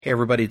Hey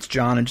everybody, it's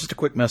John, and just a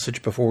quick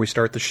message before we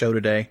start the show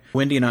today.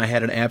 Wendy and I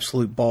had an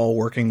absolute ball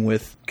working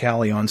with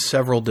Callie on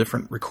several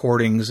different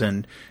recordings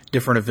and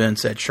different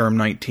events at SHRM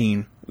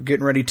 19. We're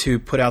getting ready to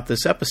put out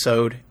this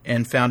episode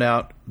and found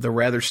out the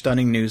rather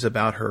stunning news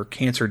about her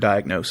cancer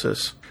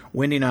diagnosis.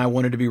 Wendy and I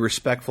wanted to be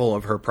respectful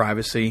of her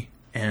privacy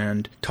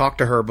and talk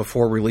to her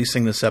before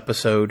releasing this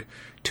episode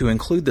to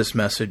include this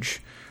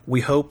message. We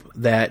hope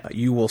that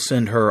you will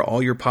send her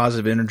all your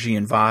positive energy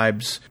and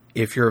vibes.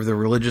 If you're of the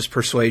religious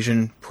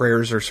persuasion,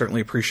 prayers are certainly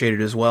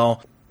appreciated as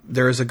well.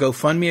 There is a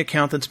GoFundMe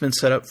account that's been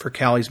set up for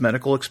Callie's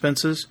medical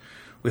expenses.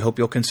 We hope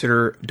you'll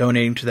consider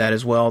donating to that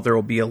as well. There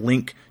will be a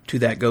link to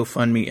that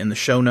GoFundMe in the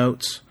show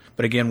notes.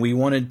 But again, we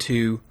wanted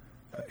to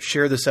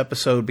share this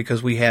episode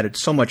because we had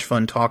so much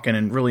fun talking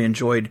and really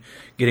enjoyed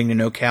getting to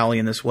know Callie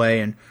in this way.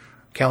 And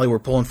Callie, we're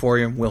pulling for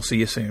you. We'll see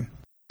you soon.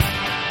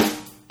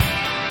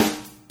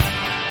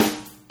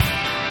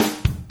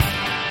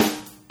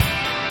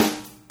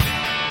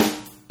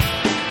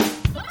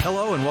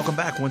 Hello and welcome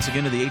back once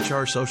again to the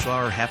HR Social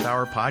Hour Half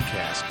Hour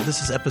Podcast.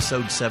 This is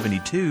episode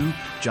 72.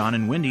 John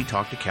and Wendy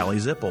talk to Callie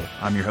Zipple.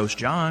 I'm your host,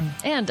 John.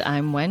 And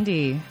I'm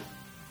Wendy.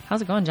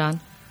 How's it going,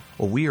 John?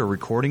 Well, we are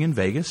recording in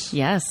Vegas.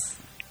 Yes.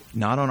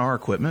 Not on our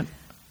equipment.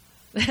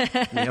 We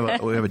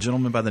have a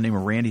gentleman by the name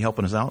of Randy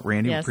helping us out.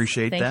 Randy, yes,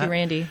 appreciate that. Thank you,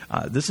 Randy.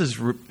 This has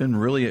been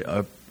really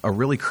a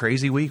really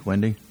crazy week,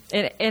 Wendy.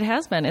 It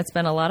has been. It's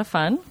been a lot of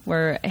fun.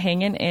 We're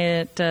hanging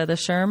at the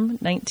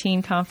SHRM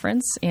 19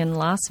 conference in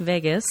Las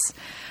Vegas.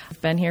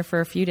 I've been here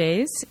for a few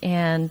days,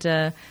 and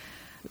we're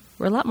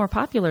a lot more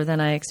popular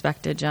than I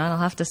expected, John. I'll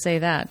have to say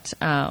that.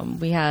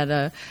 We had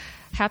a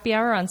happy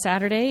hour on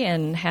Saturday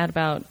and had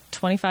about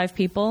 25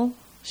 people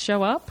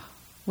show up,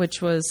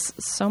 which was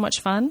so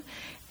much fun,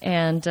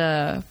 and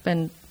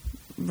been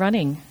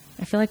running.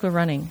 I feel like we're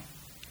running.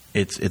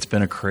 It's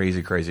been a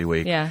crazy, crazy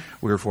week. Yeah.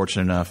 We were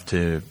fortunate enough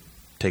to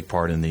take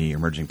part in the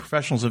Emerging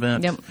Professionals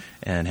event. Yep.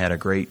 And had a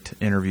great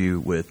interview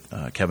with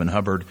Kevin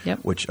Hubbard, yep.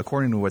 Which,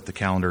 according to what the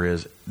calendar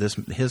is,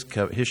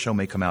 his show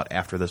may come out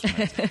after this one.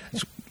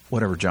 It's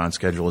whatever John's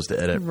schedule is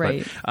to edit.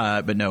 Right.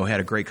 But no, had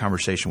a great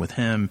conversation with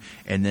him.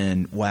 And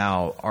then,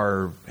 wow,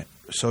 our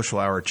social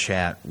hour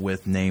chat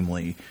with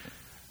Namely,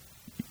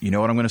 you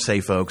know what I'm going to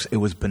say, folks? It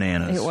was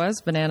bananas. It was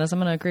bananas. I'm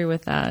going to agree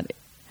with that.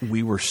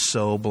 We were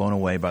so blown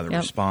away by the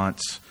yep.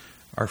 response.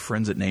 Our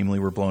friends at Namely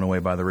were blown away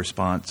by the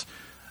response.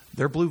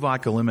 Their blue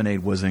vodka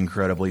lemonade was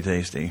incredibly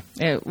tasty.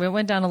 It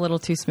went down a little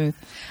too smooth.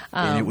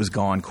 And it was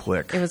gone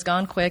quick. It was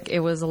gone quick.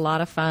 It was a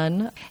lot of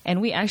fun. And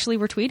we actually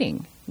were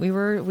tweeting. We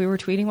were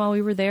tweeting while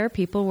we were there.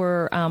 People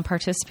were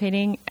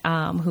participating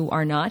who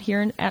are not here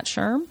at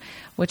SHRM,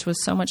 which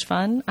was so much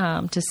fun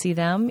to see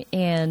them.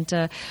 And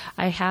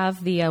I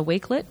have the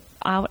Wakelet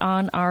out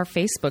on our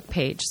Facebook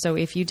page. So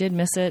if you did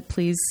miss it,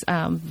 please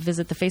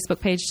visit the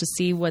Facebook page to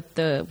see what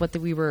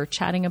we were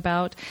chatting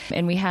about.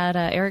 And we had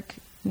Eric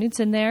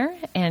Knudsen there,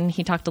 and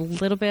he talked a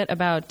little bit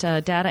about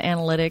data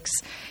analytics.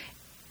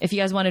 If you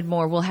guys wanted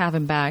more, we'll have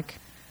him back.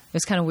 It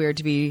was kind of weird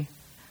to be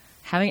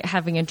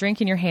having a drink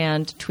in your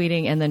hand,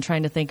 tweeting, and then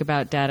trying to think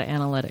about data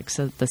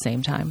analytics at the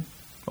same time.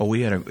 Oh,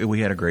 we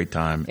had a great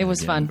time. It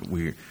was fun.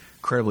 We're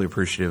incredibly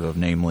appreciative of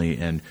Namely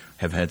and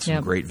have had some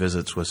yep. great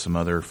visits with some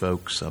other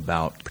folks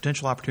about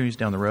potential opportunities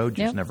down the road.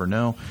 You yep. just never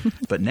know.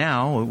 But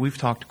now we've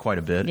talked quite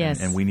a bit, yes.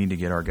 and we need to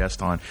get our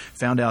guest on.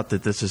 Found out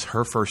that this is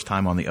her first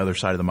time on the other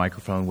side of the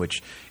microphone,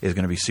 which is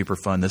going to be super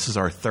fun. This is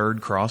our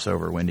third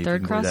crossover, Wendy.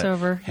 Third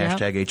crossover.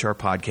 Hashtag yep. HR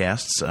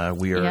Podcasts.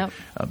 We are yep.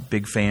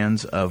 big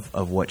fans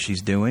of what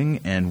she's doing,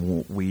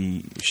 and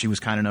she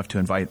was kind enough to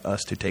invite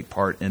us to take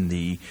part in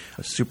the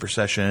super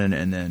session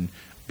and then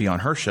be on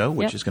her show,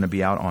 which yep. is going to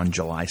be out on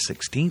July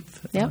 16th,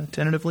 yep.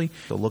 Tentatively.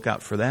 So look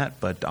out for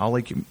that. But I'll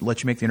let you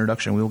make the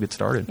introduction and we will get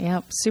started.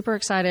 Yep. Super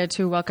excited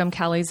to welcome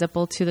Callie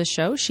Zipple to the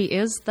show. She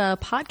is the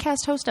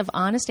podcast host of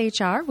Honest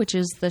HR, which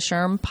is the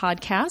SHRM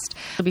podcast.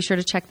 So be sure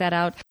to check that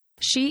out.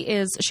 She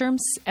is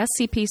SHRM's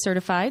SCP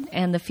certified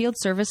and the Field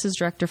Services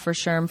Director for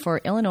SHRM for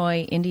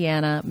Illinois,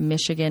 Indiana,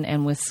 Michigan,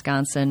 and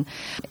Wisconsin.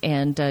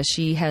 And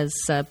she has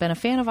been a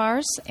fan of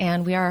ours,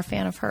 and we are a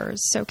fan of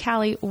hers. So,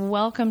 Callie,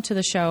 welcome to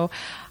the show.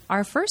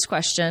 Our first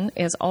question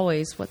is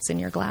always, what's in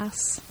your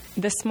glass?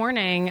 This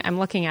morning, I'm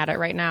looking at it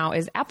right now,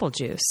 is apple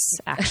juice,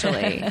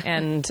 actually.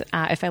 And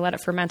if I let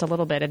it ferment a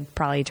little bit, it'd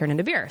probably turn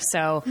into beer.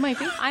 So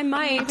Maybe. I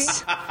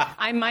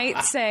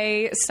might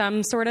say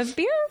some sort of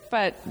beer,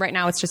 but right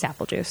now it's just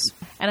apple juice.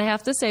 And I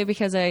have to say,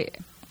 because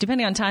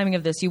depending on timing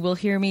of this, you will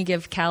hear me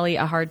give Callie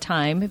a hard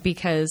time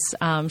because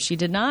she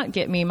did not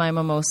get me my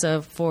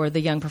mimosa for the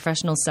Young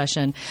Professionals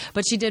session,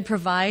 but she did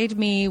provide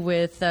me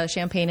with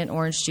champagne and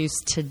orange juice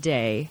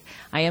today.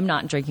 I am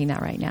not drinking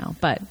that right now,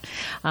 but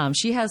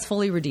she has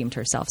fully redeemed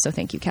herself. So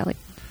thank you, Callie.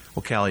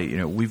 Well,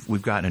 Callie,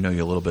 we've gotten to know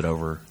you a little bit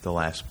over the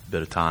last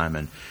bit of time,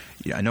 and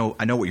I know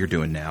what you're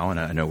doing now, and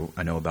I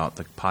know about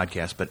the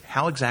podcast. But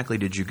how exactly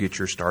did you get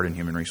your start in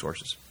human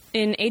resources?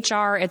 In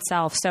HR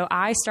itself. So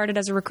I started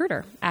as a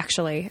recruiter,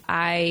 actually.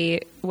 I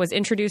was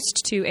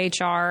introduced to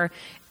HR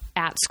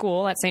at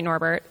school at St.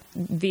 Norbert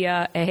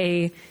via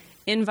a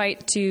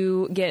invite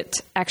to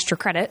get extra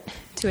credit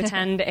to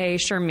attend a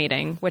SHRM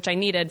meeting, which I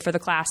needed for the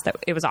class that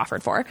it was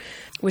offered for,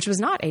 which was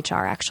not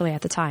HR actually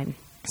at the time.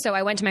 So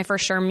I went to my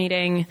first SHRM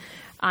meeting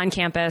on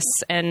campus,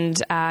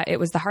 and it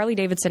was the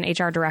Harley-Davidson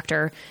HR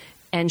director,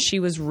 and she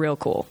was real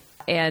cool.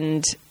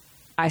 And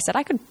I said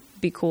I could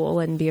be cool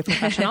and be a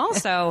professional,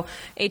 so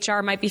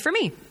HR might be for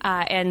me.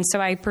 And so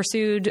I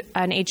pursued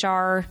an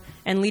HR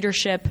and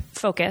leadership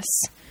focus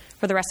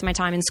for the rest of my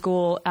time in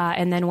school,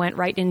 and then went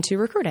right into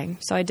recruiting.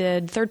 So I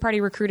did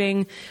third-party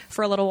recruiting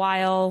for a little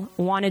while,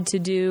 wanted to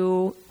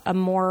do a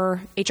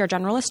more HR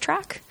generalist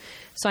track.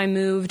 So I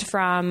moved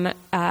from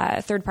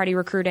third-party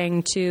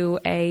recruiting to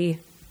a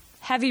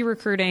heavy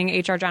recruiting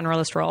HR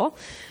generalist role,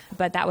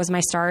 but that was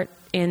my start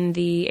in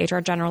the HR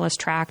generalist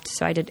track.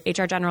 So I did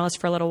HR generalist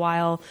for a little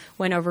while,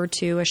 went over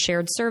to a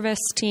shared service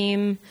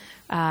team,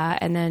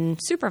 and then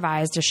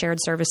supervised a shared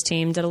service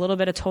team, did a little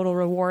bit of total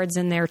rewards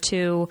in there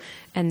too,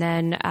 and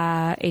then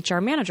HR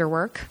manager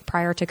work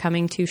prior to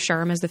coming to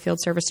SHRM as the field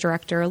service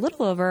director a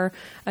little over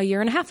a year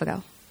and a half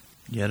ago.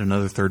 Yet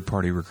another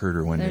third-party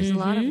recruiter, Wendy. There's a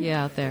lot of you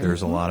out there.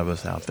 There's a lot of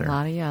us out there. A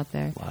lot of you out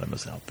there. A lot of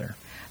us out there.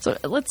 So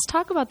let's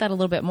talk about that a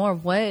little bit more.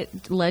 What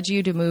led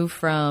you to move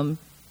from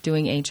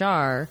doing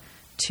HR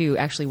to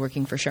actually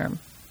working for SHRM?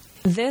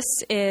 This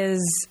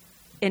is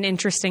an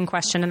interesting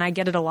question, and I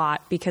get it a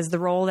lot because the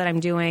role that I'm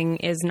doing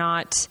is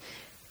not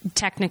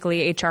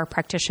technically HR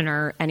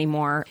practitioner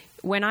anymore.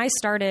 When I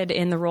started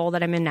in the role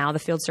that I'm in now, the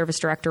field service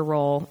director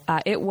role,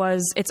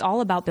 it's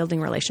all about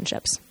building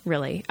relationships,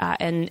 really.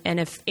 And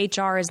if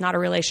HR is not a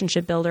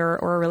relationship builder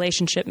or a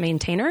relationship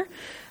maintainer,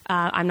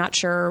 I'm not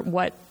sure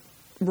what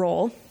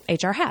role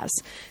HR has.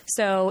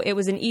 So it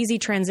was an easy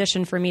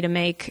transition for me to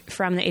make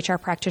from the HR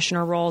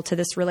practitioner role to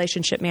this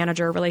relationship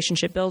manager,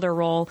 relationship builder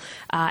role.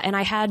 And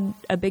I had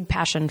a big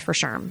passion for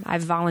SHRM.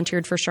 I've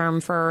volunteered for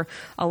SHRM for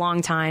a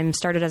long time,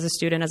 started as a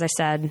student, as I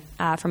said,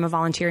 from a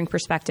volunteering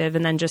perspective,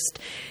 and then just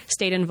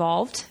stayed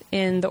involved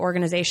in the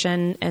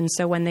organization. And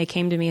so when they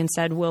came to me and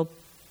said, we'll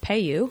pay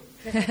you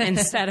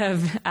instead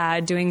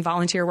of doing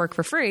volunteer work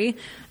for free,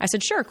 I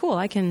said, sure, cool,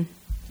 I can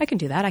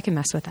do that. I can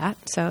mess with that.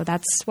 So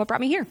that's what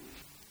brought me here.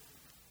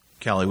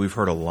 Callie, we've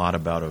heard a lot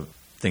about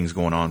things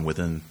going on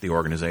within the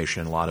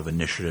organization, a lot of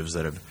initiatives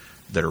that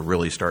are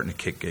really starting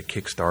to get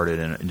kick-started,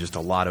 and just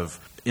a lot of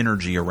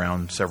energy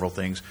around several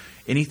things.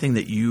 Anything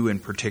that you in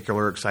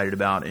particular are excited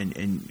about,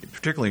 and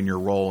particularly in your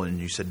role, and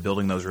you said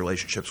building those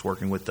relationships,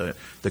 working with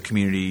the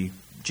community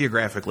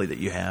geographically that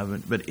you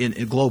have, but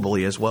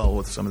globally as well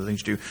with some of the things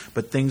you do,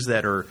 but things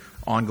that are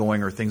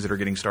ongoing or things that are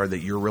getting started that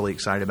you're really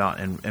excited about,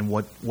 and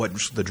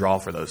what's the draw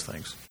for those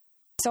things?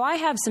 So I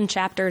have some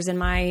chapters in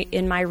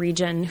my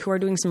region who are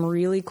doing some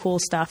really cool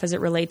stuff as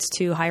it relates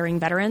to hiring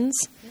veterans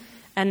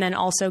and then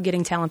also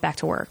getting talent back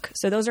to work.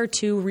 So those are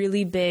two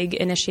really big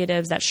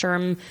initiatives that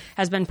SHRM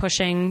has been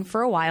pushing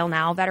for a while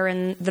now.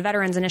 The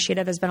Veterans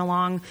Initiative has been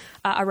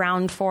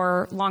around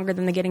for longer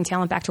than the Getting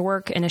Talent Back to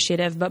Work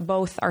initiative, but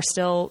both are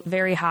still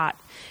very hot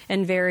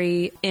and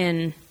very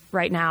in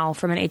right now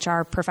from an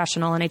HR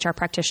professional and HR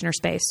practitioner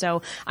space.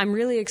 So I'm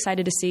really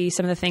excited to see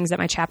some of the things that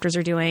my chapters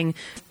are doing.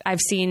 I've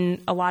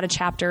seen a lot of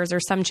chapters or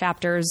some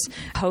chapters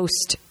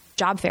host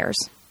job fairs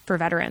for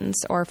veterans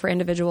or for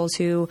individuals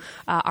who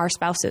are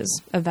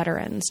spouses of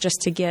veterans, just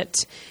to get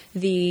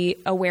the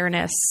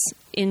awareness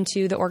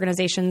into the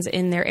organizations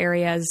in their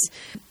areas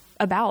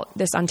about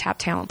this untapped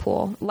talent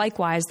pool.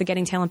 Likewise, the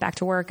Getting Talent Back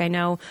to Work. I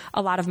know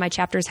a lot of my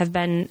chapters have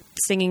been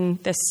singing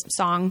this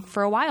song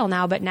for a while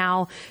now, but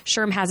now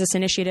SHRM has this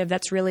initiative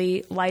that's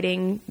really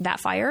lighting that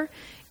fire.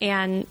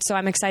 And so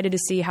I'm excited to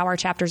see how our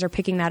chapters are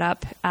picking that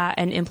up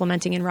and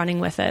implementing and running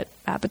with it.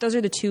 But those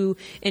are the two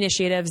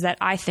initiatives that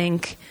I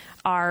think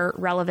are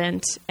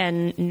relevant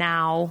and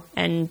now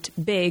and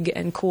big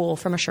and cool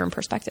from a SHRM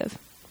perspective.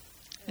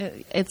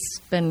 It's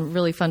been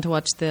really fun to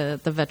watch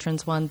the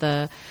veterans one.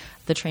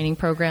 The training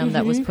program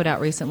that was put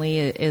out recently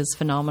is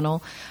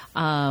phenomenal.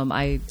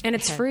 And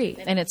it's free.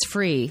 And it's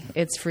free.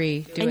 It's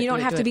free. And you don't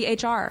have to be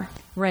HR.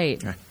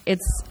 Right.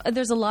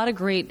 There's a lot of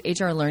great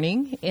HR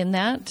learning in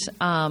that,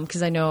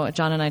 because I know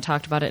John and I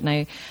talked about it,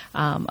 and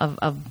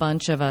a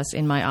bunch of us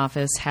in my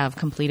office have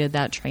completed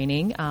that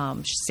training.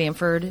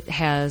 Sanford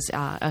has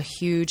a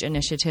huge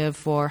initiative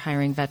for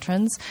hiring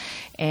veterans,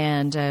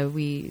 and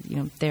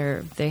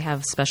they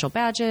have special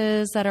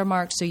badges that are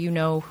marked, so you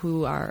know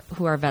who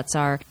our vets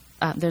are.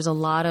 There's a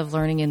lot of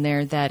learning in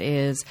there that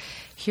is,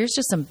 here's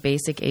just some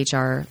basic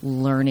HR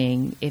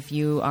learning if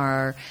you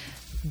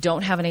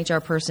don't have an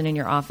HR person in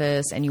your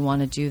office and you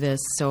want to do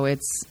this. So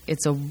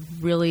it's a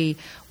really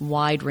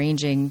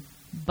wide-ranging,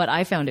 but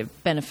I found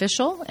it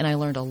beneficial, and I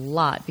learned a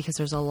lot because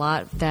there's a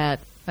lot that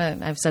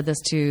I've said this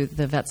to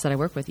the vets that I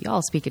work with. You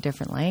all speak a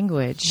different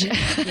language.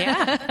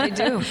 Yeah, they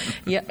do.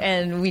 Yeah,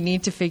 and we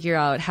need to figure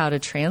out how to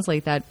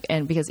translate that,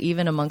 and because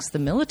even amongst the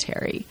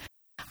military.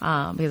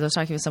 Because I was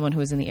talking with someone who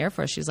was in the Air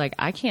Force. She's like,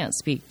 I can't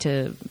speak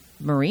to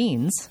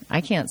Marines.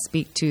 I can't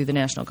speak to the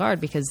National Guard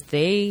because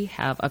they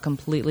have a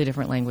completely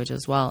different language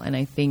as well. And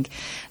I think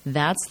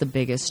that's the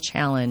biggest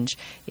challenge,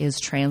 is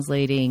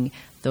translating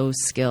those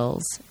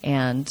skills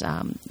and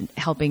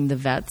helping the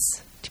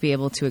vets to be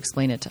able to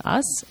explain it to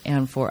us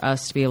and for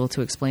us to be able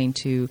to explain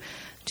to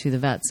the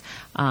vets.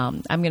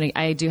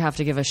 I do have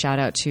to give a shout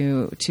out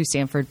to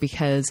Sanford,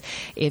 because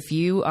if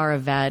you are a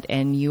vet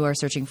and you are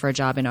searching for a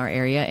job in our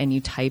area and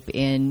you type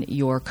in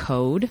your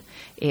code,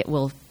 it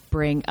will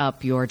bring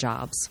up your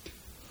jobs.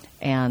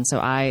 And so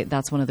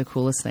that's one of the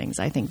coolest things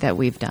I think that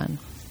we've done.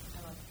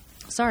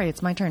 Sorry,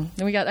 it's my turn.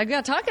 I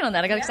got talking on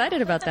that. I got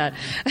excited about that.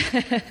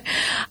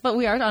 But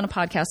we are on a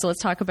podcast, so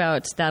let's talk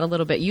about that a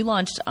little bit. You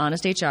launched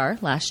Honest HR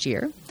last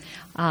year,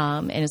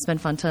 and it's been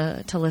fun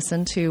to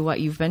listen to what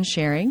you've been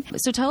sharing.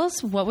 So tell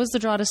us, what was the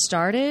draw to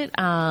start it?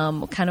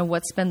 Kind of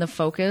what's been the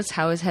focus?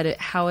 How has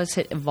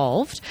it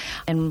evolved?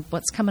 And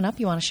what's coming up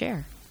you want to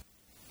share?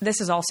 This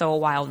is also a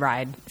wild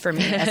ride for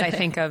me as I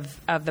think of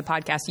the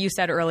podcast. You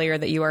said earlier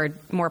that you are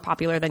more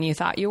popular than you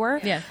thought you were.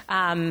 Yeah.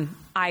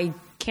 I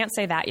can't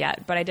say that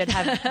yet, but I did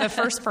have the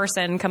first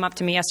person come up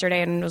to me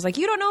yesterday and was like,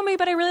 "You don't know me,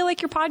 but I really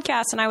like your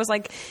podcast." And I was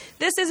like,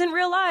 "This isn't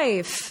real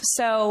life."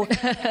 So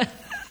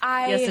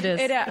yes, it is.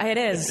 It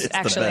is, it's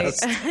actually.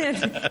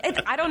 The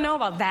best. I don't know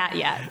about that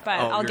yet, but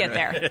I'll get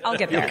there. I'll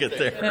get there. You'll get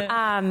there.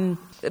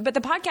 But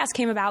the podcast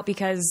came about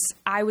because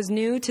I was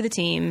new to the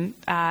team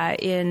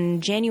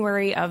in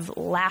January of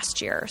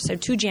last year, so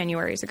 2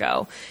 Januaries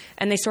ago,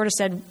 and they sort of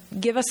said,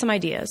 "Give us some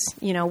ideas.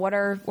 You know, what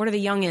are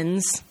the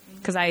youngins?"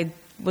 Because I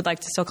would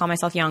like to still call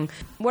myself young.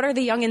 What are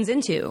the youngins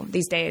into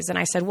these days? And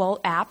I said, well,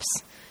 apps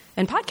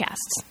and podcasts.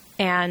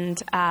 And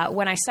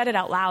when I said it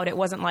out loud, it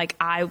wasn't like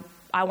I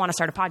want to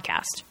start a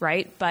podcast,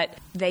 right? But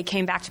they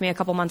came back to me a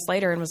couple months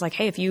later and was like,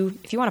 hey, if you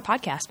want a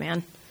podcast,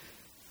 man,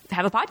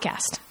 have a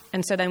podcast.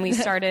 And so then I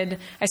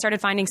started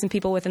finding some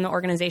people within the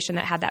organization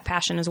that had that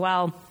passion as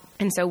well.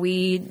 And so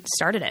we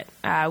started it.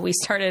 We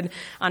started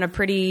on a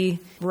pretty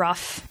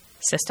rough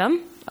system,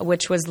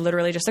 which was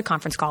literally just a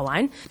conference call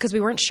line, because we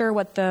weren't sure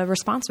what the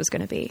response was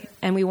going to be.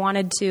 And we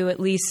wanted to at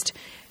least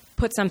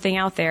put something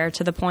out there,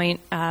 to the point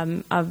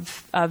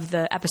of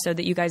the episode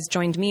that you guys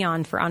joined me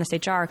on for Honest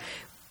HR.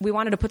 We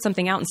wanted to put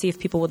something out and see if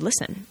people would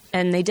listen,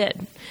 and they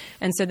did.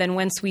 And so then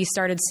once we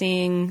started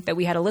seeing that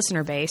we had a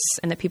listener base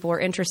and that people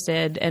were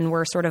interested and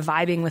were sort of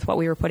vibing with what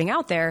we were putting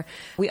out there,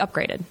 we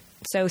upgraded.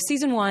 So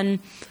season 1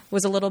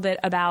 was a little bit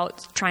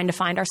about trying to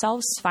find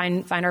ourselves,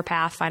 find our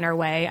path, find our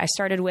way. I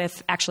started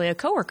with actually a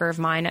coworker of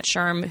mine at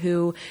SHRM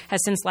who has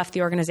since left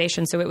the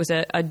organization. So it was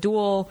a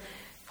dual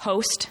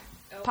host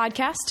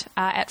podcast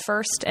at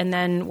first. And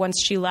then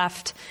once she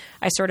left,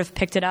 I sort of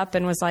picked it up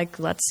and was like,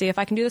 let's see if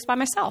I can do this by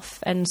myself.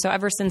 And so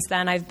ever since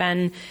then, I've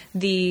been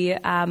the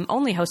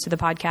only host of the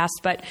podcast.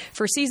 But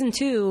for season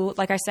 2,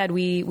 like I said,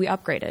 we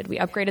upgraded. We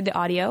upgraded the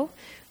audio.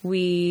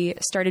 We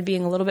started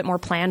being a little bit more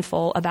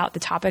planful about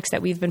the topics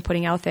that we've been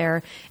putting out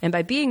there. And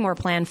by being more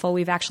planful,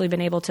 we've actually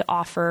been able to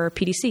offer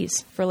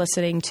PDCs for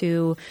listening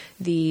to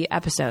the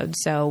episodes.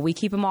 So we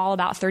keep them all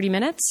about 30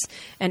 minutes.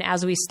 And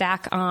as we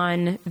stack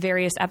on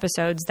various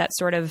episodes that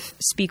sort of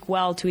speak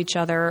well to each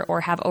other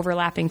or have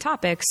overlapping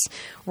topics,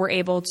 we're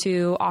able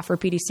to offer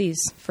PDCs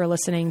for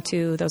listening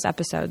to those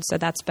episodes. So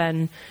that's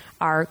been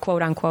our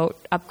quote unquote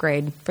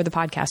upgrade for the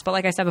podcast. But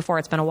like I said before,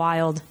 it's been a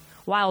wild,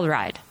 wild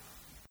ride.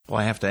 Well,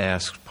 I have to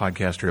ask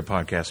podcaster to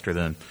podcaster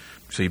then.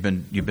 So you've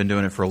been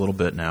doing it for a little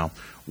bit now.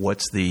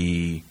 What's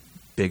the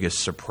biggest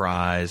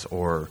surprise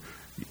or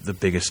the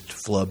biggest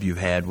flub you've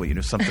had? Well,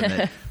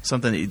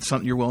 something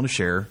you're willing to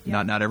share.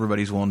 Yeah. Not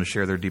everybody's willing to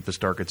share their deepest,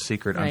 darkest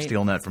secret. Right. I'm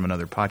stealing that from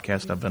another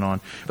podcast I've been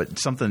on. But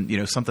something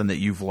that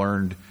you've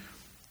learned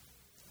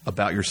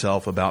about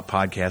yourself, about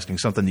podcasting,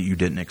 something that you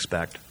didn't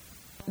expect.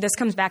 This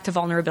comes back to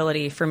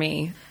vulnerability for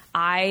me.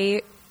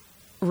 I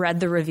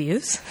read the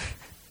reviews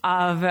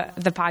of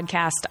the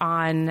podcast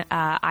on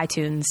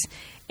iTunes,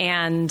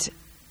 and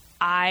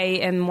I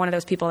am one of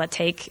those people that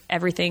take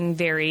everything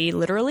very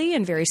literally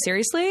and very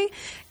seriously.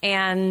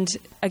 And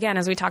again,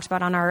 as we talked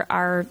about on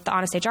the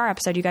Honest HR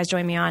episode you guys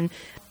joined me on,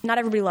 not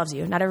everybody loves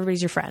you. Not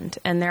everybody's your friend.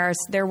 And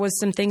there was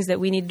some things that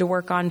we needed to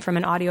work on from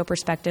an audio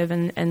perspective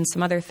and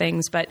some other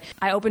things. But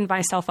I opened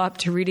myself up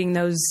to reading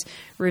those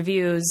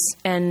reviews,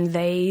 and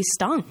they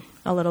stung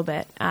a little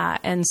bit.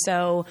 And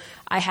so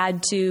I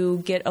had to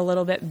get a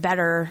little bit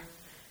better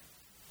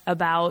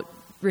about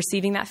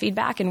receiving that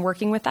feedback and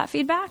working with that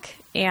feedback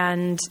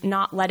and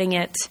not letting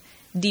it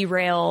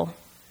derail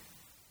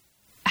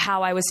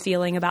how I was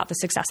feeling about the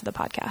success of the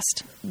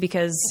podcast.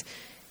 Because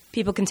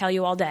people can tell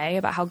you all day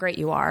about how great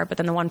you are, but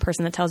then the one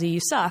person that tells you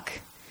suck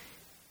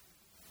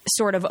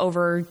sort of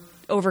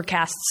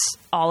overcasts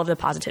all of the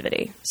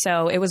positivity.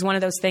 So it was one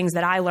of those things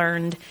that I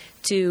learned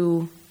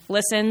to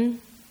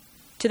listen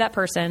to that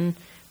person,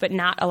 but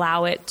not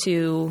allow it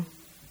to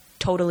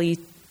totally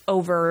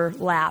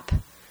overlap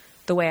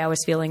the way I was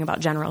feeling about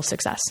general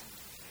success.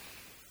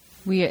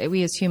 We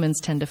as humans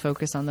tend to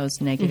focus on those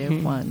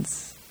negative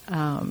ones.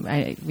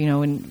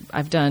 When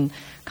I've done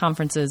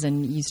conferences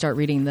and you start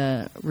reading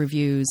the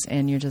reviews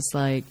and you're just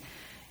like,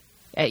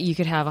 you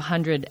could have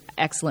 100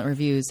 excellent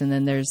reviews and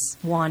then there's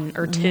one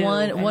or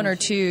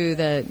two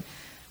that,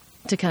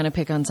 to kind of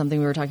pick on something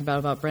we were talking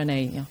about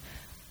Brené,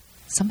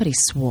 somebody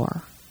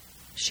swore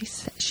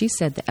she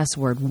said the S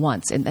word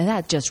once, and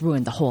that just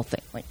ruined the whole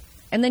thing. Like,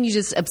 and then you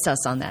just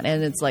obsess on that,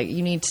 and it's like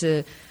you need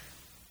to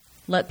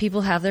let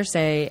people have their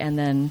say, and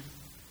then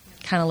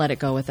kind of let it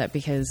go with it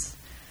because.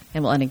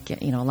 And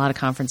again, a lot of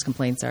conference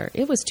complaints are,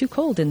 it was too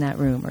cold in that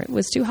room, or it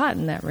was too hot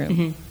in that room.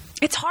 Mm-hmm.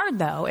 It's hard,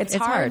 though. It's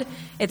hard.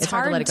 It's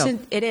hard to let it go.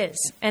 It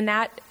is. And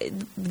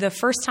the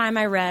first time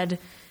I read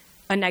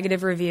a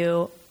negative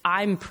review,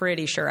 I'm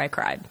pretty sure I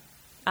cried.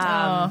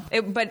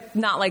 But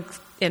not like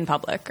in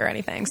public or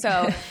anything.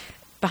 So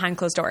behind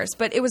closed doors.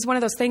 But it was one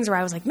of those things where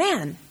I was like,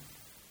 man,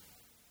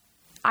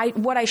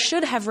 what I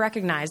should have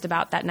recognized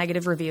about that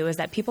negative review is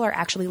that people are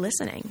actually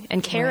listening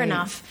and care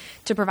enough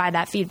to provide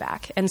that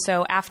feedback. And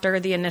so after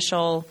the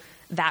initial,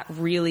 that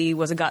really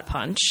was a gut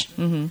punch,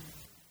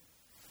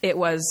 it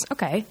was,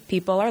 okay,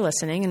 people are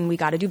listening and we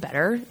got to do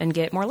better and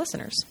get more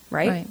listeners,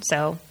 right?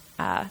 So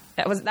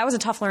that was a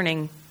tough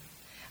learning.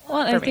 Well,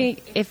 I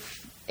think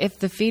if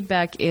the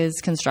feedback is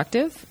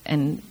constructive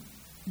and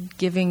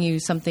giving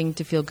you something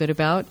to feel good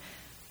about,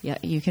 yeah,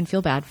 you can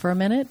feel bad for a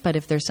minute, but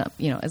if there's some,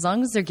 as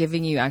long as they're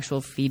giving you actual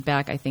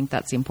feedback, I think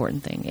that's the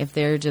important thing. If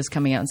they're just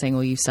coming out and saying,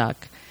 well, you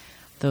suck,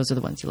 those are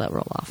the ones you let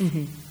roll off.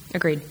 Mm-hmm.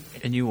 Agreed.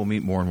 And you will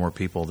meet more and more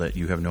people that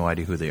you have no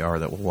idea who they are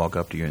that will walk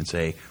up to you and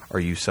say, are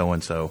you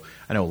so-and-so?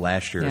 I know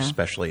last year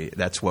especially,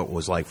 that's what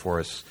was like for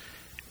us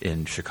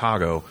in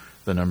Chicago,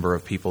 the number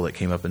of people that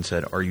came up and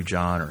said, are you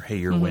John? Or, hey,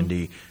 you're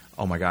Wendy.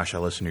 Oh, my gosh, I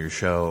listened to your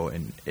show.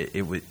 And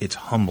it's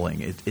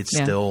humbling. It's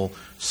still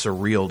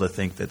surreal to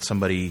think that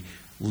somebody –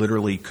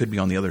 literally could be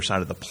on the other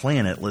side of the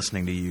planet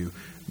listening to you,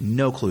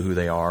 no clue who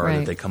they are,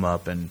 that they come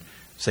up and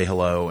say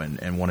hello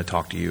and want to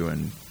talk to you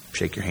and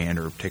shake your hand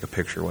or take a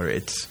picture. Whatever.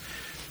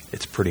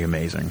 It's pretty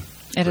amazing.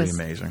 It is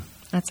amazing.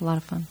 That's a lot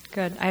of fun.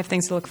 Good. I have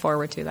things to look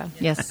forward to, though.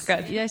 Yes.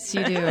 Good. Yes,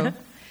 you do.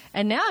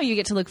 And now you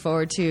get to look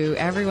forward to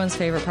everyone's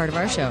favorite part of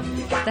our show,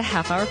 the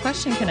half-hour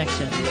question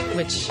connection,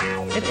 which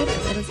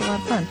it is a lot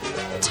of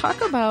fun.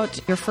 Talk about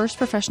your first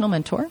professional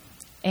mentor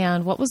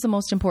and what was the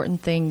most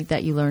important thing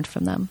that you learned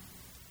from them?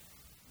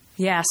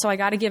 Yeah, so I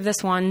got to give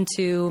this one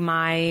to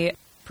my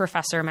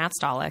professor, Matt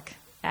Stolick,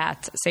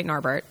 at St.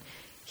 Norbert.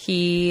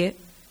 He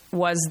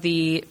was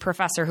the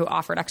professor who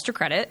offered extra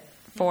credit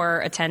for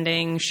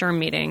attending SHRM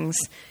meetings.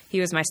 He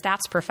was my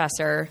stats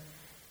professor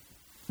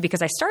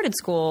because I started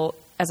school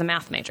as a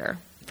math major,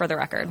 for the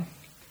record.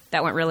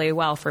 That went really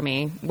well for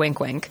me,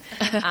 wink, wink.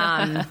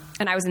 And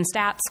I was in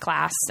stats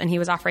class, and he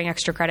was offering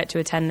extra credit to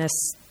attend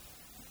this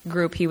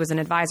group he was an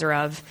advisor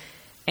of.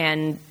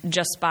 And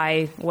just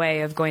by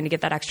way of going to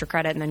get that extra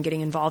credit and then getting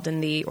involved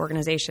in the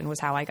organization was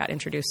how I got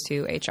introduced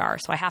to HR.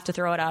 So I have to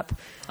throw it up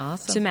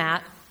to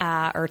Matt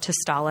or to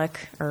Stolick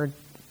or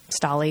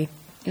Stolly,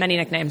 many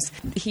nicknames.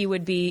 He's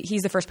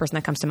the first person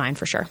that comes to mind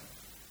for sure.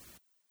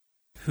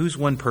 Who's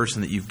one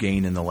person that you've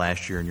gained in the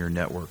last year in your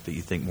network that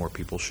you think more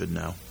people should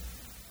know?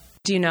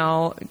 Do you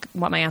know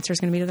what my answer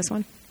is going to be to this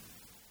one?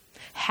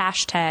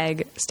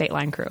 Hashtag State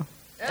Line Crew.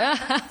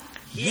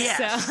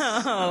 Yes.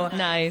 So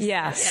nice.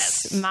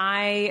 Yes.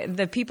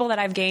 The people that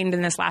I've gained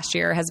in this last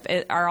year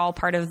are all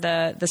part of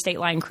the State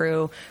Line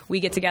Crew.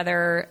 We get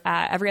together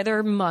every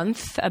other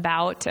month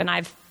and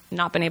I've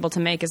not been able to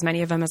make as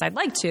many of them as I'd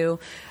like to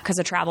because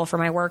of travel for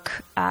my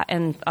work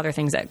and other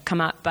things that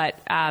come up. But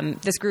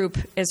this group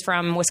is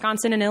from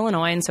Wisconsin and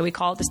Illinois, and so we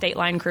call it the State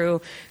Line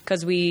Crew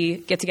because we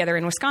get together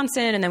in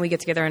Wisconsin and then we get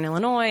together in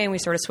Illinois, and we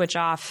sort of switch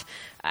off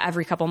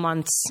every couple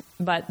months.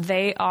 But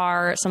they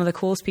are some of the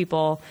coolest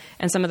people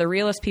and some of the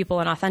realest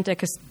people and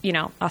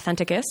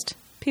authenticist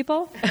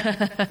people,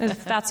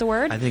 if that's a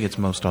word. I think it's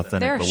most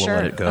authentic, but we'll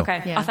let it go.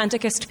 Okay, yeah.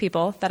 Authenticist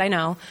people that I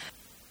know.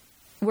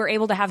 We're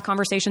able to have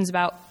conversations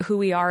about who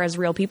we are as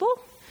real people,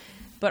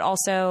 but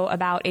also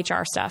about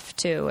HR stuff,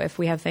 too, if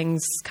we have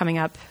things coming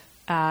up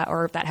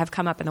or that have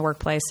come up in the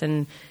workplace.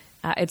 And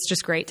it's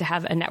just great to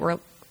have a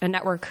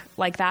network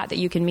like that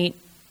you can meet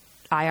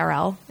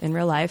IRL in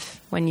real life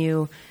when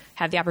you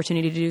have the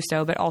opportunity to do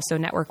so, but also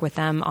network with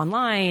them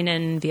online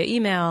and via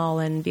email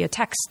and via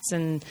texts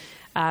and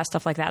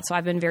stuff like that. So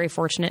I've been very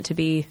fortunate to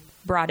be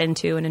brought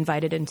into and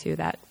invited into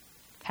that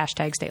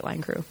hashtag State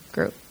Line Crew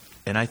group.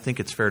 And I think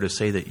it's fair to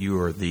say that you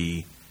are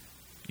the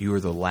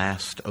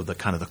last of the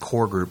kind of the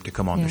core group to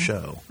come on the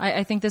show.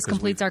 I think this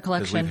completes our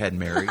collection. We've had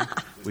Mary,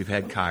 we've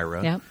had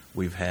Kyra,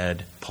 we've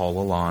had Paul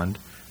Lalonde,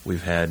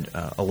 we've had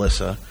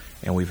Alyssa,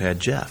 and we've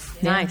had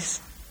Jeff. Nice.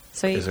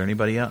 So is there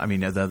anybody else? I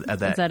mean, kind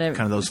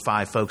of those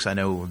 5 folks I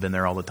know have been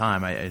there all the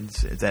time.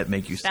 Does that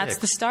make you sick? That's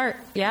the start.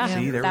 Yeah.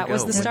 See, there that we go.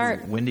 Was the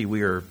start. Wendy,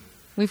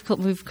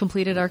 We've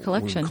completed our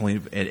collection.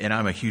 And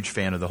I'm a huge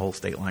fan of the whole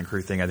State Line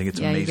Crew thing. I think it's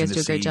amazing you guys to do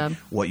a great see job.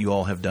 what you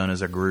all have done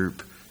as a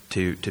group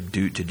to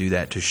do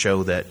that, to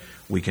show that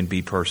we can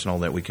be personal,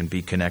 that we can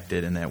be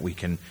connected, and that we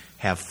can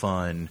have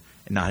fun.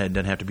 And it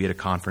doesn't have to be at a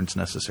conference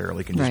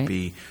necessarily. It can just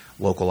be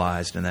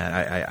localized, and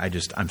that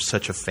I'm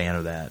such a fan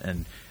of that,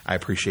 and I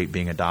appreciate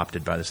being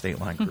adopted by the State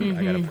Line Crew.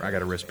 Mm-hmm. I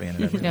got a wristband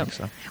and everything.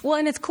 So. Well,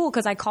 and it's cool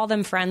because I call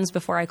them friends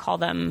before I call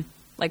them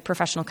like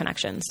professional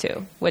connections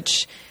too,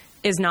 which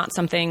is not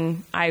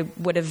something I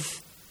would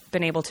have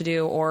been able to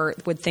do or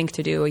would think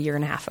to do a year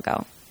and a half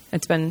ago.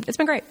 It's been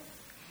great.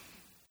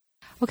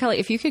 Well, Callie,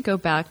 if you could go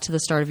back to the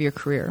start of your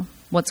career,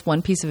 what's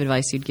one piece of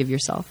advice you'd give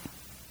yourself?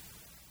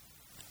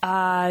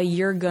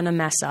 You're going to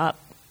mess up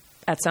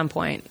at some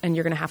point, and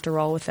you're going to have to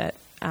roll with it.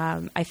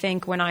 I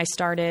think when I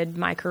started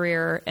my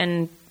career,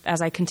 and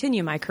as I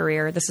continue my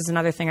career, this is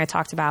another thing I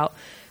talked about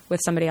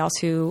with somebody else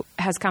who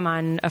has come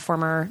on a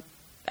former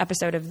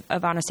episode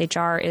of Honest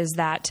HR, is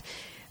that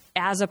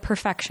as a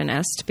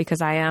perfectionist, because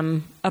I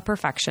am a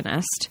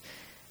perfectionist,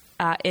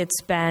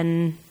 it's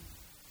been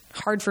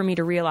hard for me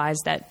to realize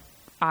that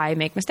I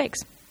make mistakes.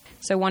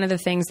 So one of the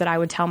things that I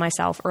would tell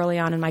myself early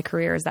on in my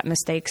career is that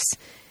mistakes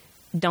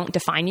don't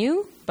define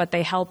you, but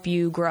they help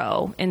you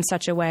grow in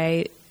such a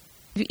way,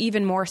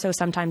 even more so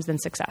sometimes than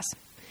success,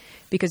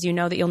 because you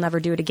know that you'll never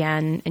do it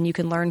again, and you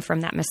can learn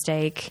from that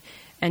mistake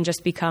and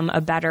just become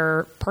a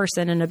better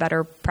person and a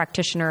better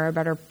practitioner, a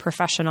better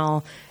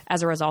professional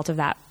as a result of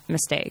that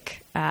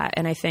mistake.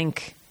 And I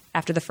think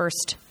after the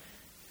first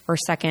or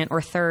second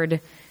or third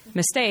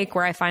mistake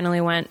where I finally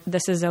went,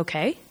 this is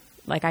okay.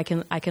 Like I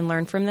can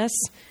learn from this.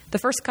 The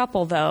first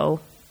couple,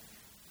 though,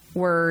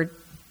 were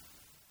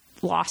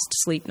lost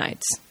sleep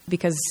nights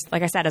because,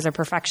 like I said, as a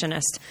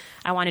perfectionist,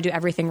 I want to do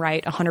everything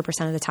right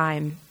 100% of the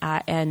time,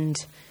 and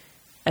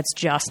that's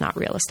just not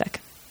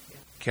realistic.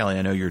 Callie,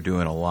 I know you're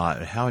doing a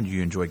lot. How do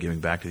you enjoy giving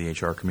back to the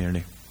HR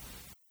community?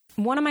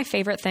 One of my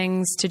favorite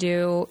things to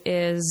do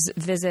is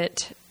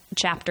visit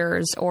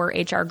chapters or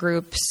HR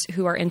groups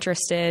who are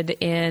interested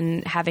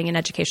in having an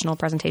educational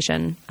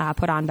presentation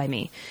put on by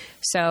me.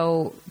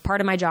 So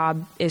part of my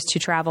job is to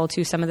travel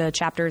to some of the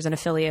chapters and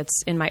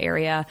affiliates in my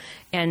area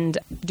and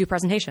do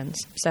presentations.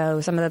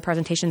 So some of the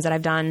presentations that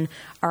I've done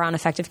are on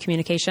effective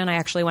communication. I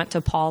actually went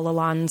to Paul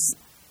Lalonde's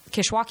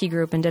Kishwaukee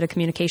group and did a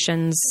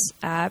communications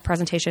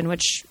presentation,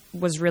 which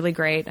was really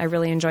great. I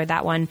really enjoyed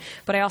that one.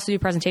 But I also do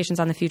presentations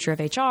on the future of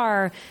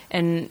HR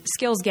and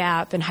skills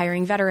gap and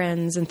hiring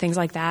veterans and things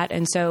like that.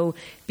 And so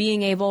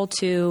being able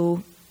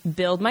to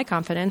build my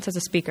confidence as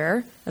a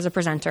speaker, as a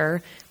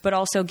presenter, but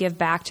also give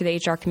back to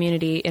the HR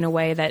community in a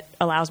way that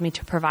allows me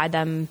to provide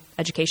them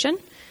education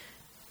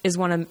is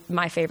one of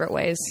my favorite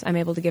ways I'm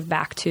able to give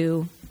back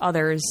to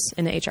others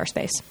in the HR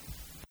space.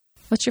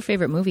 What's your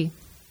favorite movie?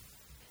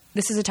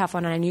 This is a tough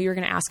one, and I knew you were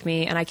going to ask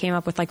me, and I came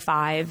up with like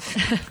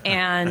 5,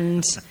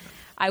 and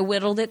I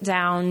whittled it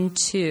down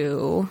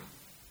to,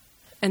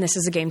 and this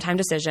is a game time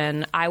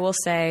decision, I will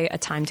say A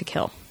Time to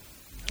Kill.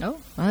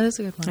 Oh, that is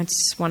a good one.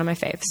 It's one of my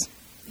faves.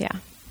 Yeah.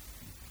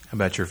 How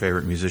about your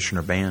favorite musician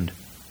or band?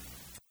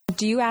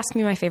 Do you ask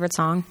me my favorite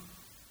song?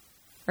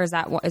 Or is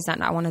that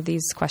not one of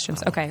these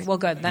questions? Okay, well,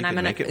 good. Then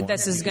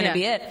this is going to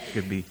be it.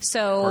 Could be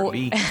so, part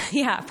B.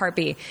 Yeah, part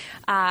B.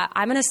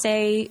 I'm going to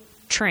say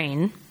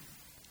Train.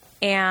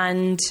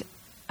 And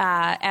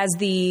as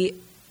the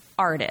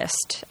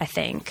artist, I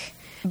think.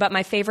 But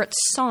my favorite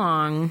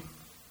song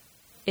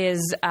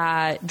is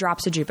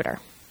Drops of Jupiter.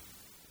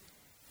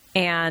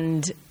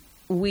 And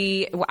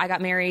I got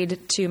married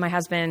to my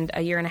husband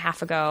a year and a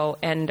half ago,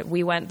 and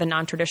we went the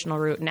non-traditional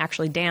route and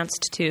actually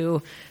danced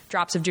to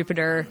Drops of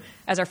Jupiter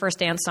as our first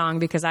dance song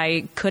because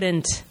I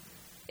couldn't.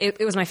 It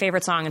was my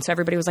favorite song, and so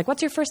everybody was like,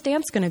 "What's your first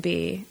dance going to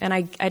be?" And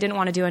I didn't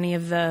want to do any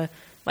of the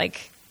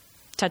like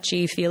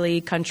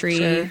touchy-feely,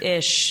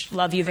 country-ish,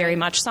 love you very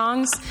much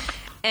songs.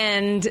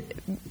 And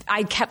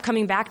I kept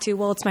coming back to,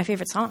 well, it's my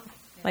favorite song.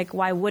 Like,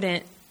 why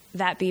wouldn't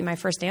that be my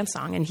first dance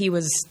song? And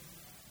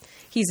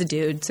he's a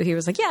dude, so he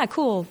was like, yeah,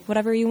 cool,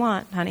 whatever you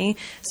want, honey.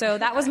 So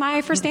that was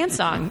my first dance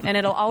song, and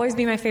it'll always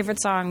be my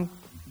favorite song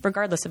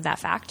regardless of that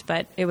fact.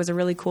 But it was a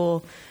really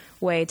cool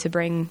way to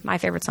bring my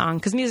favorite song,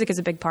 because music is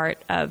a big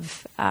part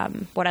of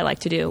what I like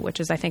to do, which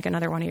is, I think,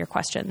 another one of your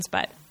questions.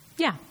 But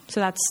yeah,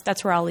 so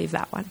that's where I'll leave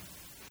that one.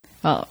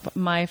 Well,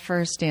 my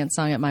first dance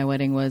song at my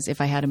wedding was "If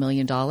I Had $1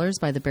 Million"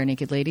 by the Bare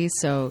Naked Ladies.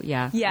 So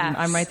yeah, yes.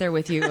 I'm right there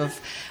with you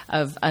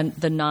of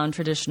the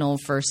non-traditional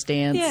first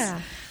dance.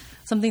 Yeah,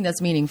 something that's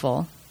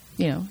meaningful.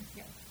 True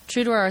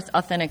to our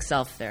authentic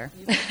self there.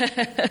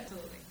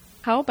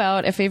 How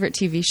about a favorite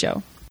TV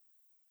show?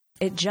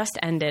 It just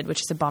ended,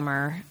 which is a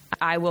bummer.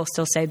 I will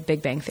still say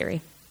Big Bang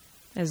Theory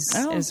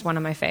is one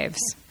of my faves.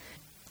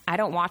 I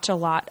don't watch a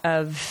lot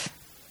of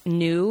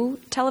new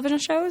television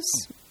shows,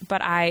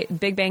 but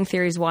Big Bang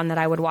Theory is one that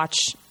I would watch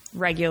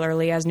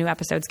regularly as new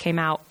episodes came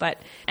out. But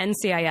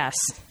NCIS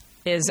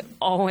is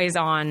always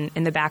on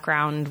in the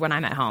background when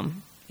I'm at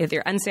home.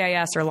 Either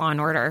NCIS or Law &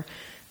 Order.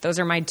 Those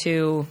are my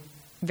 2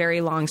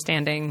 very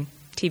long-standing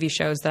TV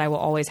shows that I will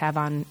always have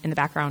on in the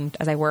background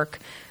as I work.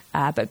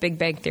 But Big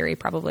Bang Theory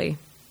probably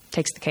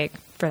takes the cake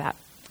for that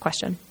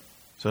question.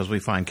 So as we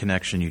find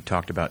connection, you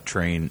talked about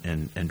Train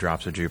and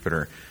Drops of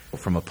Jupiter.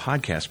 From a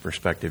podcast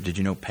perspective, did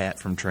you know Pat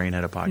from Train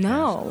had a podcast?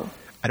 No.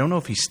 I don't know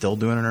if he's still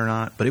doing it or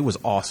not, but it was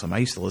awesome. I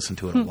used to listen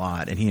to it a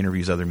lot, and he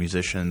interviews other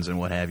musicians and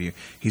what have you.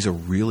 He's a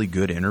really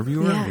good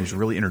interviewer. Yeah. He's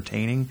really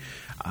entertaining.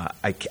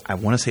 I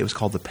want to say it was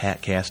called the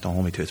Pat Cast. Don't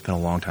hold me to it. It's been a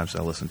long time since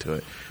I listened to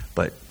it,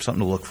 but something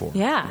to look for.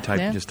 Yeah.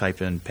 Just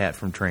type in Pat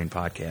from Train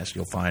podcast.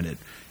 You'll find it.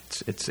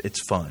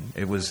 It's fun.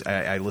 It was.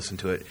 I listened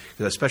to it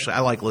because especially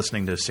I like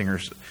listening to singer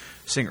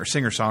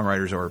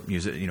songwriters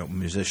or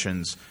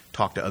musicians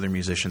talk to other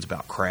musicians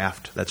about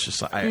craft. That's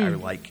just I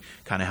like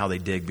kind of how they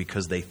dig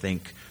because they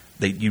think.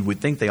 You would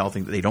think they all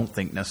think they don't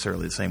think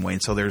necessarily the same way,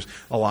 and so there's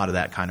a lot of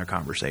that kind of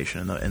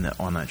conversation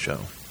on that show.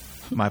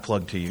 My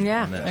plug to you.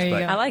 Yeah, on this. there you But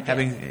go. I like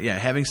it.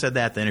 Having said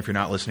that, then if you're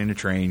not listening to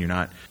Train, you're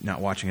not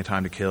watching A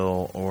Time to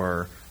Kill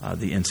or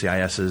the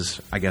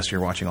NCISs. I guess you're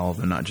watching all of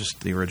them, not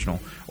just the original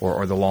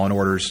or the Law and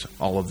Orders,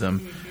 all of them.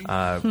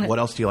 What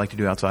else do you like to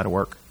do outside of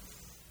work?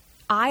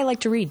 I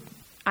like to read.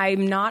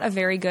 I'm not a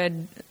very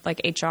good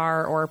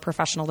HR or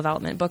professional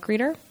development book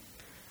reader.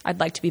 I'd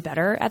like to be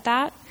better at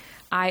that.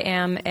 I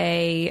am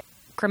a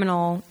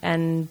criminal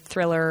and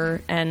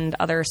thriller and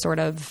other sort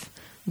of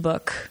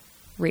book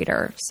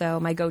reader. So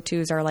my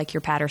go-tos are like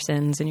your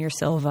Pattersons and your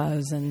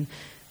Silvas and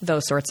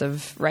those sorts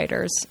of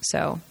writers.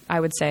 So I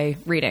would say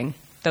reading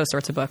those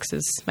sorts of books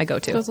is my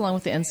go-to. It goes along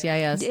with the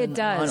NCIS. It and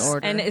does. Law and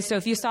Order. And so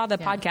if you saw the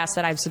podcast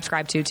that I've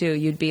subscribed to too,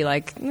 you'd be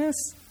like, this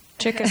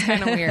chick is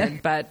kind of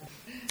weird, but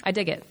I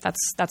dig it.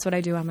 That's what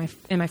I do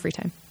in my free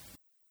time.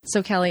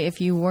 So, Callie,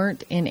 if you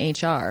weren't in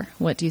HR,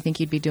 what do you think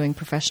you'd be doing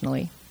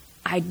professionally?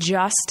 I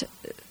just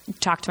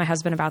talked to my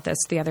husband about this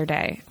the other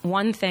day.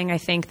 One thing I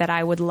think that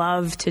I would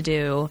love to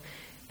do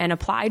and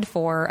applied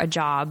for a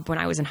job when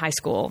I was in high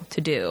school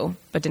to do,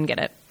 but didn't get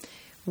it,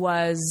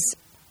 was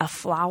a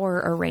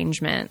flower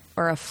arrangement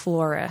or a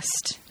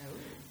florist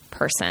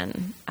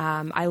person.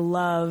 I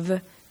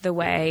love the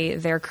way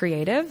they're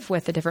creative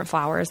with the different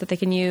flowers that they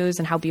can use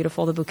and how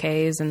beautiful the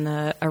bouquets and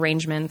the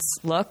arrangements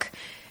look.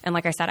 And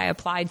like I said, I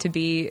applied to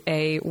be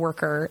a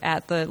worker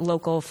at the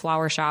local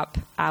flower shop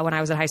when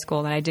I was in high school,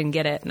 and I didn't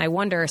get it. And I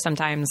wonder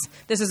sometimes,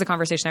 this is a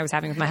conversation I was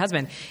having with my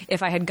husband,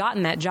 if I had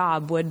gotten that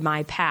job, would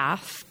my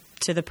path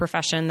to the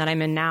profession that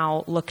I'm in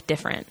now look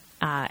different?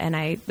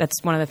 And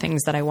that's one of the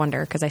things that I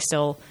wonder, because I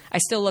still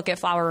look at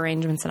flower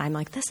arrangements and I'm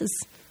like,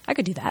 I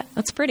could do that.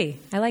 That's pretty.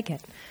 I like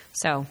it.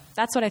 So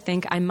that's what I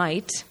think I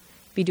might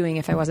be doing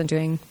if I wasn't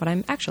doing what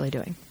I'm actually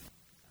doing.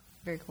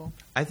 Very cool.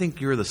 I think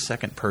you're the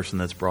second person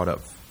that's brought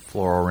up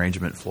floral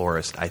arrangement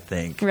florist, I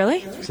think. Really?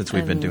 Since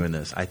we've been doing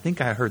this. I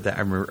think I heard that. I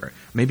remember,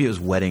 maybe it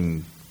was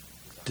wedding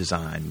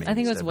design. Maybe I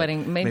think it was instead,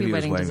 wedding, maybe it was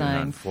wedding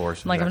design. not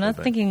florist I'm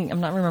exactly,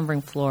 not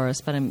remembering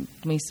florist, but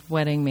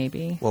wedding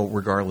maybe. Well,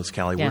 regardless,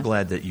 Callie, Yeah. we're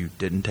glad that you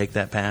didn't take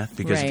that path,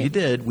 because if Right. you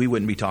did, we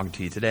wouldn't be talking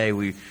to you today.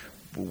 We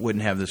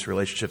wouldn't have this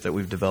relationship that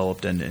we've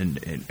developed, and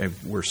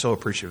we're so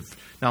appreciative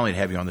not only to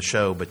have you on the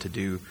show, but to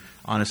do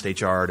Honest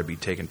HR, to be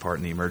taking part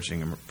in the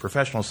Emerging and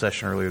Professional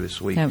session earlier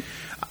this week. Yep.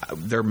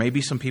 There may be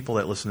some people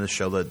that listen to this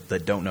show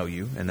that don't know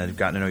you and that have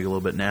gotten to know you a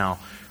little bit now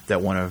that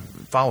want to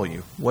follow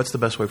you. What's the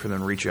best way for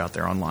them to reach you out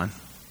there online?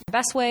 The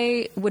best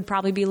way would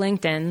probably be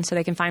LinkedIn, so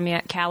they can find me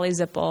at Callie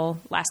Zipple.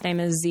 Last name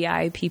is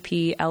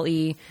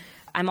Zipple.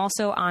 I'm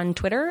also on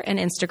Twitter and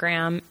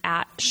Instagram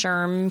at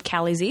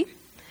ShermCallieZ.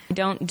 I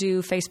don't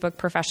do Facebook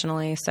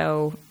professionally,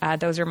 so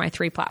those are my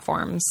 3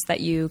 platforms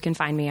that you can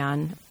find me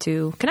on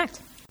to connect.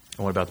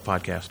 And what about the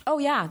podcast? Oh,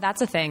 yeah,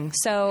 that's a thing.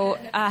 So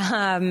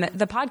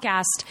the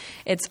podcast,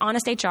 it's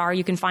Honest HR.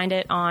 You can find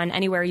it on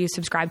anywhere you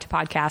subscribe to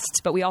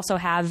podcasts. But we also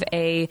have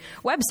a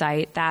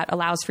website that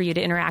allows for you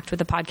to interact with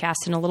the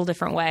podcast in a little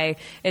different way.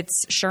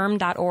 It's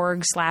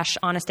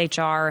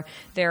sherm.org/honesthr.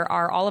 There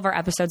are all of our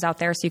episodes out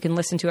there, so you can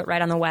listen to it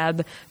right on the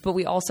web. But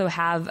we also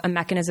have a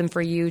mechanism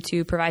for you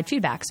to provide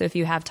feedback. So if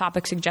you have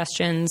topic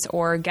suggestions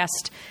or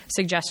guest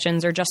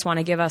suggestions or just want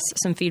to give us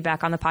some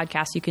feedback on the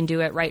podcast, you can do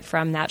it right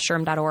from that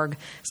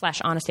sherm.org/honesthr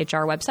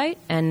website.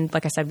 And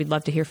like I said, we'd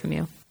love to hear from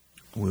you.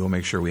 We will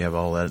make sure we have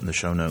all that in the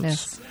show notes.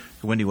 Yes.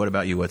 Wendy, what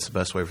about you? What's the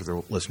best way for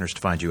the listeners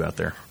to find you out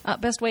there?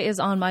 Best way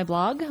is on my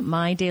blog,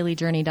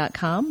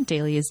 mydailyjourney.com.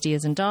 Daily is D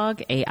as in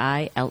dog,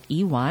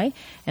 AILEY.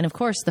 And of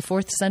course, the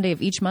 4th Sunday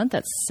of each month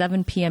at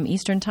 7 p.m.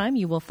 Eastern Time,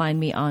 you will find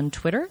me on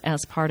Twitter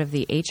as part of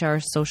the HR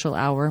Social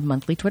Hour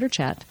monthly Twitter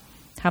chat.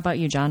 How about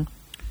you, John?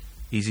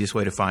 Easiest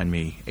way to find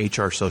me,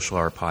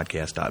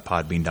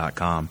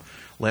 hrsocialhourpodcast.podbean.com.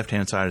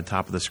 Left-hand side at the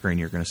top of the screen,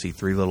 you're going to see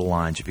 3 little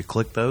lines. If you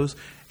click those,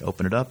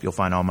 open it up, you'll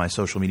find all my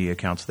social media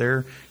accounts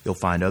there. You'll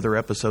find other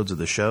episodes of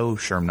the show,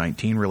 Sherm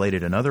 19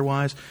 related and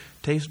otherwise.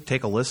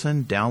 Take a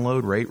listen,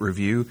 download, rate,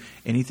 review.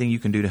 Anything you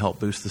can do to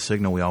help boost the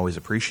signal, we always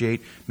appreciate.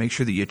 Make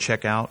sure that you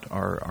check out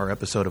our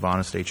episode of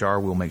Honest HR.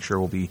 We'll make sure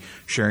we'll be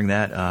sharing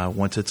that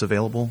once it's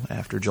available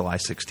after July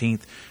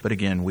 16th. But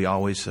again, we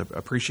always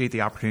appreciate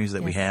the opportunities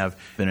that we have.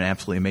 It's been an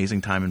absolutely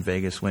amazing time in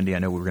Vegas. Wendy, I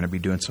know we're going to be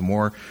doing some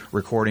more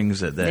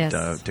recordings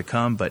to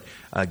come. But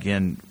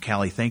again,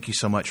 Callie, thank you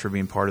so much for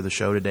being part of the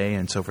show today.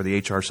 And so for the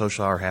HR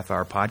Social Hour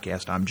half-hour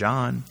podcast, I'm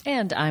John.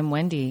 And I'm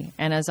Wendy.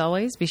 And as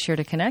always, be sure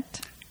to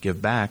connect,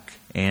 give back,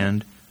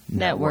 and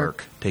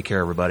network. Take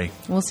care, everybody.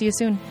 We'll see you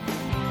soon.